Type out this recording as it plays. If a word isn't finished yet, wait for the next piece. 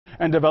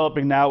And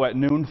developing now at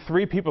noon,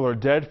 3 people are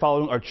dead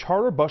following a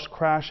charter bus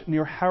crash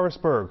near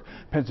Harrisburg.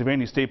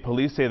 Pennsylvania State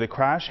Police say the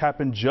crash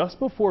happened just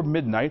before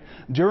midnight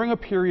during a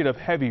period of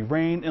heavy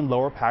rain in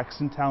Lower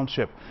Paxton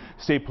Township.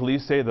 State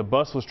Police say the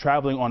bus was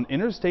traveling on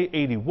Interstate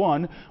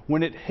 81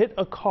 when it hit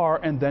a car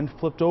and then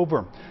flipped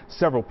over.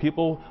 Several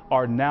people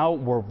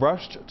were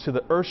rushed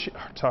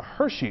to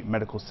Hershey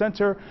Medical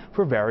Center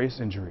for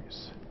various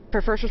injuries.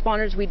 For first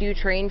responders, we do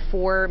train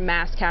for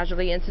mass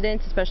casualty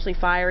incidents, especially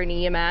fire and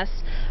EMS.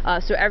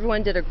 So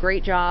everyone did a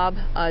great job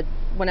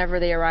whenever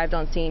they arrived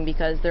on scene,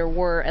 because there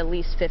were at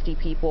least 50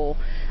 people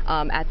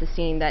at the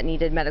scene that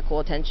needed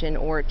medical attention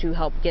or to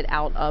help get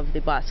out of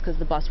the bus because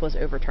the bus was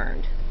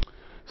overturned.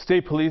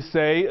 State police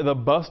say the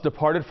bus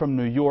departed from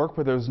New York,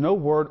 but there's no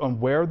word on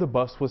where the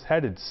bus was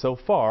headed. So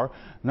far,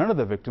 none of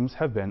the victims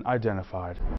have been identified.